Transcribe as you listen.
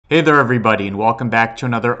Hey there everybody, and welcome back to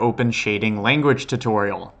another Open Shading language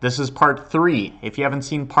tutorial. This is part 3. If you haven't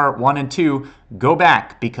seen part 1 and 2, go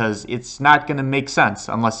back because it's not going to make sense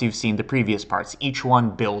unless you've seen the previous parts. Each one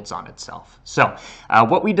builds on itself. So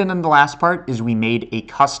what we did in the last part is we made a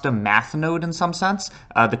custom math node in some sense.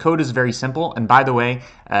 The code is very simple, and by the way,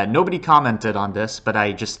 nobody commented on this, but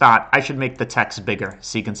I just thought I should make the text bigger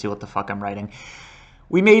so you can see what the fuck I'm writing.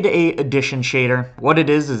 We made a addition shader. What it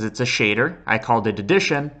is it's a shader. I called it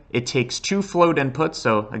addition. It takes two float inputs.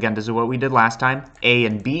 So again, this is what we did last time. A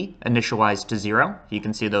and B initialized to 0. You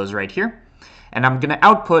can see those right here. And I'm going to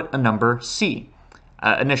output a number C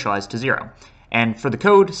initialized to 0. And for the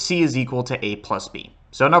code, C is equal to A plus B.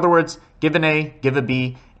 So in other words, give an A, give a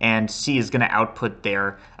B, and C is going to output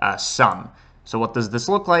their sum. So what does this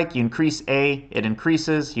look like? You increase A, it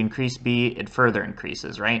increases. You increase B, it further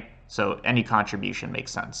increases, right? So any contribution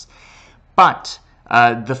makes sense. But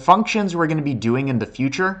the functions we're going to be doing in the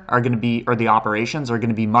future are going to be, or the operations are going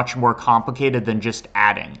to be much more complicated than just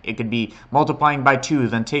adding. It could be multiplying by 2,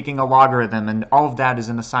 then taking a logarithm, and all of that is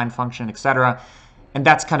an assigned function, etc. And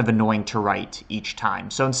that's kind of annoying to write each time.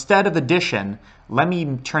 So instead of addition, let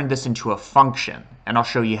me turn this into a function. And I'll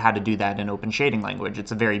show you how to do that in Open Shading language.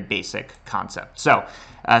 It's a very basic concept. So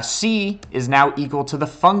C is now equal to the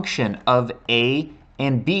function of A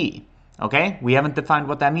and B. Okay, we haven't defined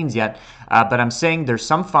what that means yet, but I'm saying there's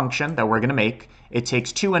some function that we're going to make. It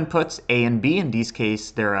takes two inputs, A and B. In this case,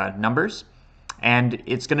 they're numbers, and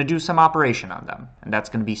it's going to do some operation on them, and that's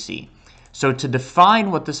going to be C. So to define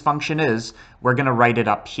what this function is, we're going to write it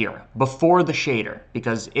up here before the shader,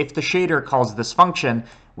 because if the shader calls this function,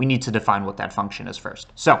 we need to define what that function is first.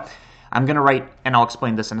 So I'm going to write, and I'll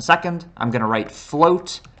explain this in a second, I'm going to write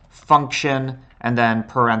float function and then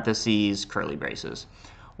parentheses, curly braces.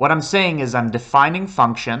 What I'm saying is I'm defining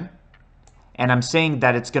function, and I'm saying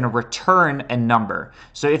that it's going to return a number.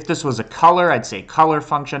 So if this was a color, I'd say color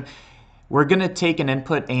function. We're going to take an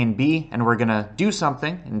input A and B, and we're going to do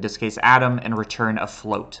something, in this case Adam, and return a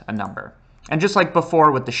float, a number. And just like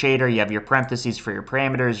before with the shader, you have your parentheses for your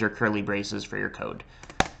parameters, your curly braces for your code.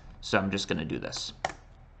 So I'm just going to do this.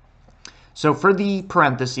 So for the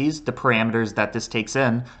parentheses, the parameters that this takes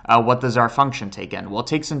in, what does our function take in? Well, it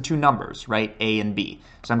takes in two numbers, right? A and B.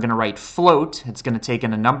 So I'm going to write float. It's going to take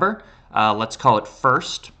in a number. Let's call it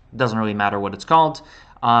first. Doesn't really matter what it's called.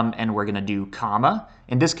 And we're going to do comma.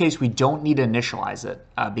 In this case, we don't need to initialize it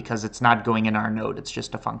because it's not going in our node. It's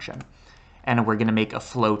just a function. And we're going to make a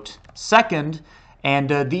float second.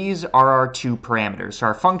 And these are our two parameters. So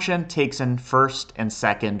our function takes in first and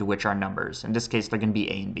second, which are numbers. In this case, they're going to be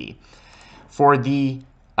A and B. For the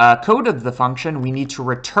code of the function, we need to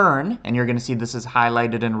return, and you're going to see this is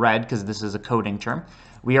highlighted in red because this is a coding term.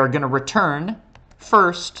 We are going to return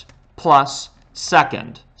first plus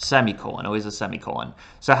second, semicolon, always a semicolon.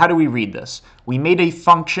 So how do we read this? We made a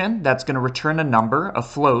function that's going to return a number, a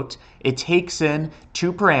float. It takes in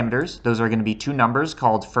two parameters. Those are going to be two numbers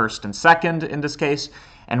called first and second in this case,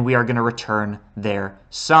 and we are going to return their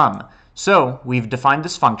sum. So we've defined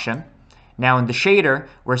this function. Now in the shader,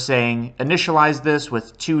 we're saying initialize this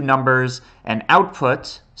with two numbers and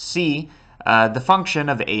output, C, the function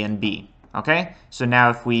of A and B. Okay, so now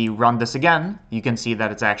if we run this again, you can see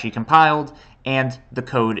that it's actually compiled and the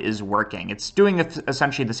code is working. It's doing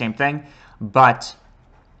essentially the same thing, but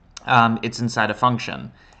it's inside a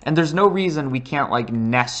function. And there's no reason we can't like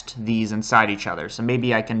nest these inside each other. So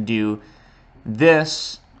maybe I can do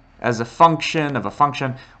this as a function of a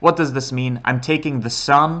function. What does this mean? I'm taking the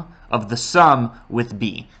sum of the sum with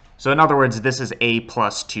B. So in other words, this is A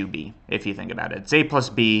plus 2B, if you think about it. It's A plus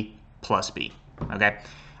B plus B, okay?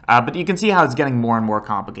 But you can see how it's getting more and more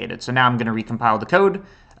complicated. So now I'm going to recompile the code.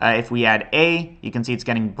 If we add A, you can see it's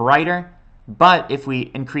getting brighter. But if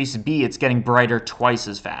we increase B, it's getting brighter twice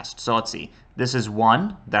as fast. So let's see. This is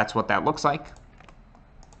 1. That's what that looks like.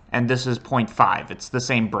 And this is 0.5. It's the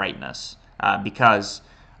same brightness because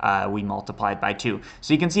we multiplied by 2.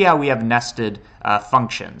 So you can see how we have nested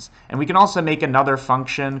functions. And we can also make another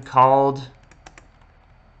function called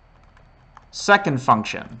second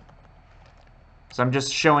function. So I'm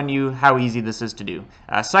just showing you how easy this is to do.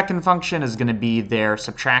 Second function is going to be their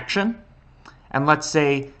subtraction. And let's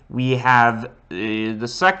say we have the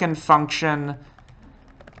second function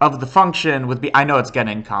of the function with B. I know it's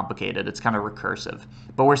getting complicated. It's kind of recursive.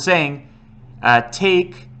 But we're saying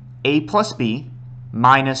take A plus B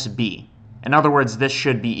minus B. In other words, this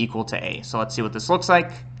should be equal to A. So let's see what this looks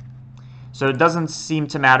like. So it doesn't seem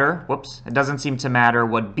to matter, it doesn't seem to matter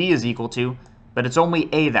what B is equal to But it's only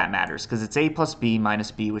a that matters, because it's a plus b minus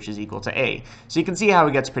b, which is equal to a. So you can see how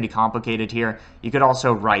it gets pretty complicated here. You could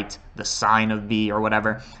also write the sign of b or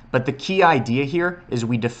whatever. But the key idea here is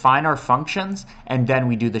we define our functions, and then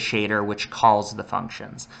we do the shader, which calls the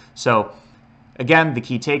functions. So again, the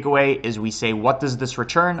key takeaway is we say, what does this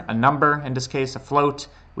return? A number, in this case, a float.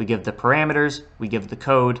 We give the parameters, we give the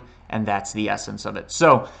code, and that's the essence of it.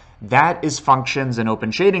 So that is functions in open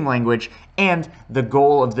shading language, and the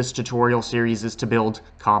goal of this tutorial series is to build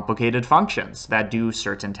complicated functions that do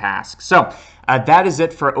certain tasks. So that is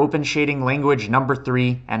it for open shading language number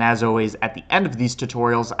 3, and as always, at the end of these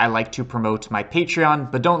tutorials, I like to promote my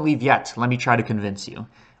Patreon, but don't leave yet. Let me try to convince you.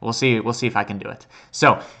 We'll see if I can do it.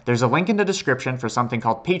 So there's a link in the description for something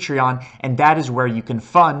called Patreon, and that is where you can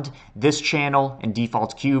fund this channel and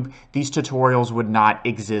Default Cube. These tutorials would not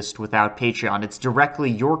exist without Patreon. It's directly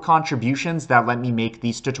your contributions that let me make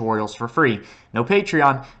these tutorials for free. No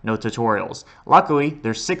Patreon, no tutorials. Luckily,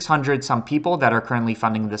 there's 600 some people that are currently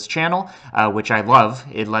funding this channel, which I love.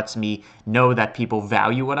 It lets me know that people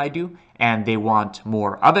value what I do and they want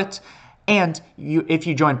more of it. And if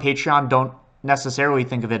you join Patreon, don't necessarily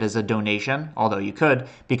think of it as a donation, although you could,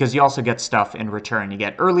 because you also get stuff in return. You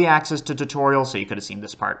get early access to tutorials, so you could have seen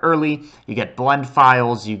this part early. You get blend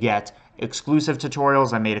files, you get exclusive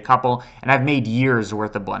tutorials. I made a couple, and I've made years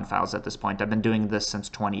worth of blend files at this point. I've been doing this since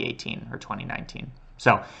 2018 or 2019.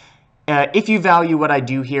 So if you value what I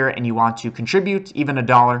do here and you want to contribute, even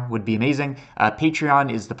 $1 would be amazing.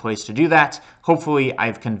 Patreon is the place to do that. Hopefully,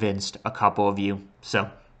 I've convinced a couple of you. So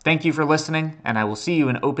thank you for listening, and I will see you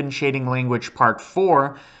in Open Shading Language Part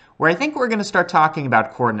 4, where I think we're going to start talking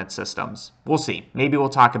about coordinate systems. We'll see. Maybe we'll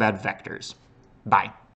talk about vectors. Bye.